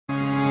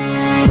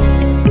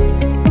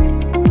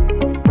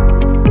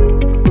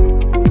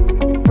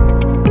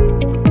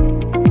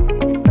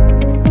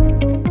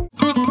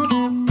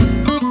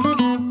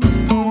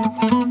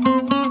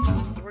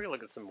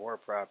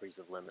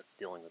limits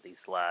dealing with these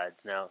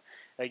slides. Now,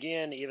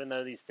 again, even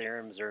though these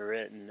theorems are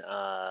written,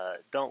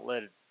 don't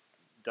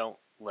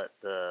let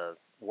the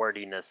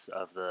wordiness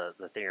of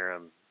the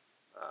theorem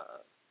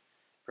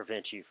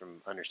prevent you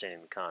from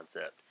understanding the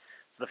concept.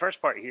 So the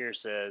first part here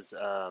says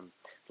the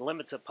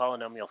limits of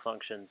polynomial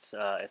functions.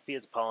 If p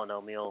is a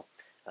polynomial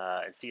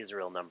and c is a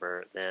real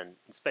number, then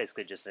it's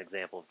basically just an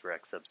example of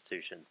direct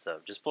substitution. So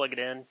just plug it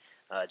in.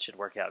 It should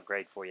work out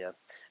great for you.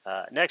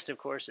 Next, of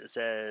course, it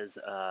says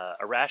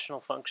a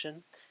rational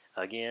function.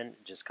 Again,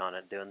 just kind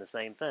of doing the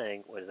same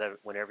thing.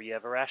 Whenever you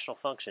have a rational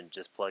function,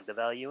 just plug the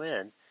value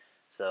in.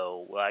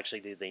 So we'll actually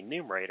do the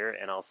numerator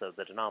and also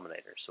the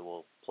denominator. So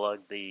we'll plug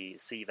the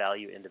c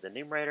value into the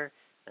numerator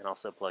and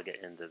also plug it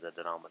into the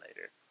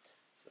denominator.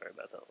 Sorry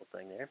about that little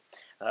thing there.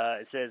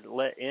 It says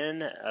let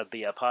n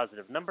be a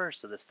positive number.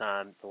 So this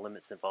time the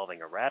limit's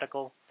involving a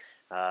radical.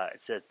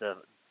 It says the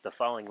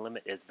following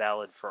limit is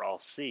valid for all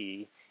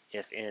c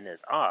if n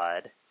is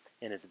odd,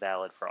 and is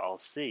valid for all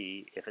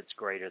c if it's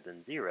greater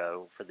than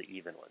 0 for the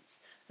even ones.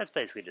 That's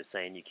basically just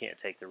saying you can't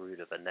take the root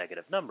of a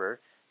negative number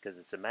because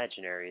it's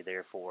imaginary.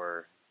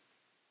 Therefore,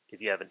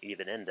 if you have an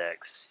even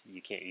index,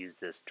 you can't use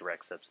this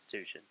direct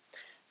substitution.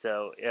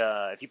 So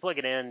if you plug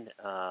it in,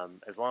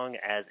 as long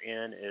as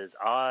n is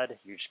odd,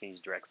 you're just going to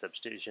use direct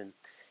substitution.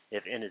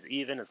 If n is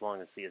even, as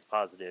long as c is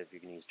positive,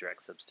 you're going to use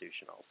direct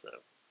substitution also.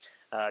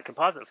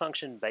 Composite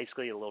function,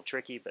 basically a little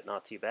tricky, but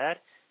not too bad.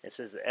 It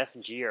says f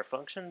and g are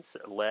functions.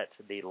 Let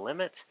the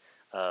limit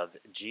of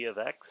g of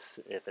x,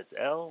 if it's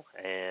L,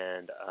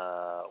 and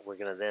we're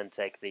going to then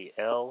take the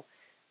L,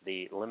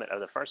 the limit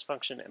of the first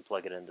function, and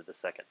plug it into the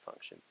second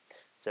function.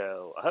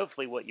 So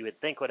hopefully what you would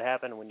think would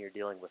happen when you're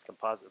dealing with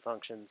composite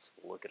functions,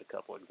 we'll look at a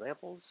couple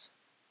examples.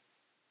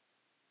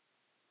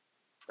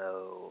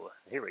 So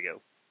here we go.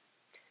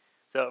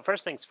 So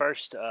first things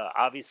first,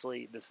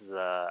 obviously this is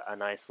a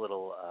nice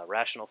little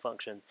rational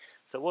function.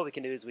 So what we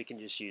can do is we can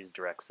just use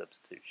direct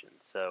substitution.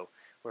 So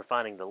we're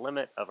finding the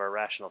limit of our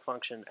rational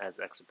function as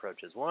x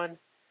approaches 1.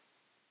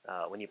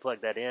 When you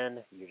plug that in,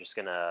 you're just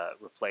going to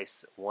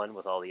replace 1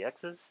 with all the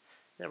x's.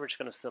 Then we're just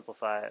going to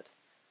simplify it.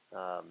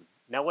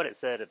 Now what it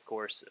said, of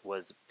course,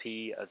 was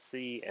p of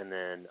c and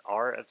then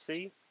r of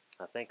c.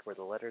 I think were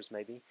the letters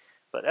maybe.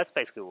 But that's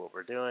basically what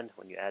we're doing.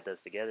 When you add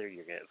those together,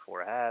 you're going to get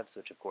 4 halves,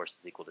 which of course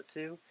is equal to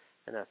 2.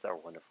 And that's our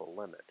wonderful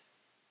limit.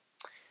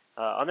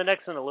 On the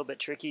next one, a little bit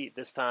tricky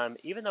this time.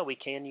 Even though we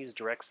can use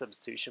direct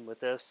substitution with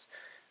this,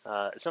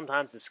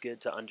 sometimes it's good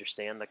to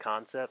understand the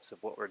concepts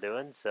of what we're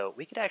doing. So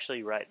we could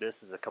actually write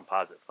this as a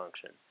composite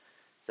function.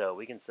 So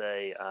we can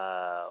say,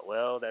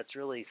 well, that's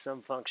really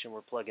some function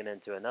we're plugging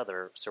into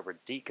another, so we're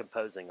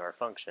decomposing our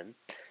function.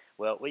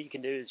 Well, what you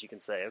can do is you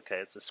can say, okay,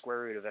 it's the square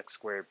root of x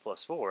squared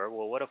plus 4.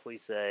 Well, what if we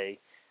say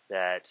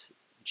that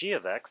g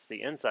of x,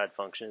 the inside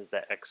function, is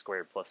that x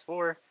squared plus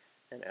 4,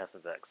 and f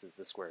of x is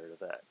the square root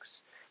of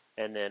x.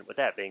 And then with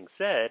that being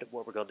said,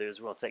 what we're going to do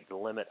is we're going to take the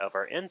limit of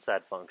our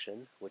inside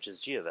function, which is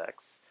g of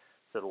x,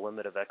 so the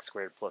limit of x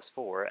squared plus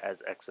 4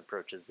 as x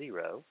approaches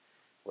 0.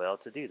 Well,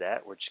 to do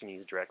that, we're just going to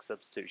use direct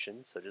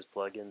substitution, so just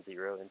plug in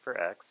 0 in for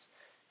x,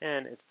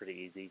 and it's pretty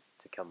easy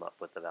to come up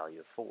with the value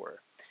of 4.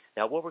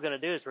 Now what we're going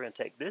to do is we're going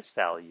to take this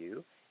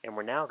value, and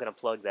we're now going to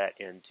plug that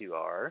into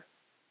our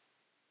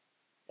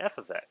f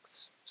of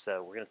x.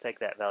 So we're going to take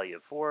that value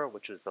of 4,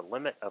 which is the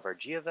limit of our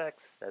g of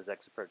x as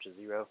x approaches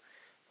 0,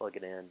 plug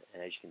it in,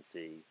 and as you can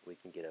see, we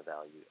can get a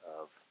value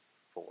of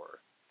 4,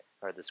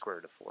 or the square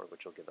root of 4,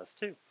 which will give us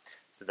 2.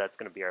 So that's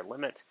going to be our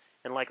limit.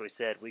 And like we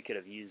said, we could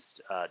have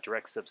used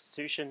direct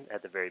substitution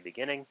at the very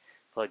beginning,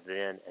 plugged it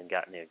in, and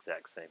gotten the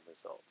exact same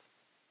result.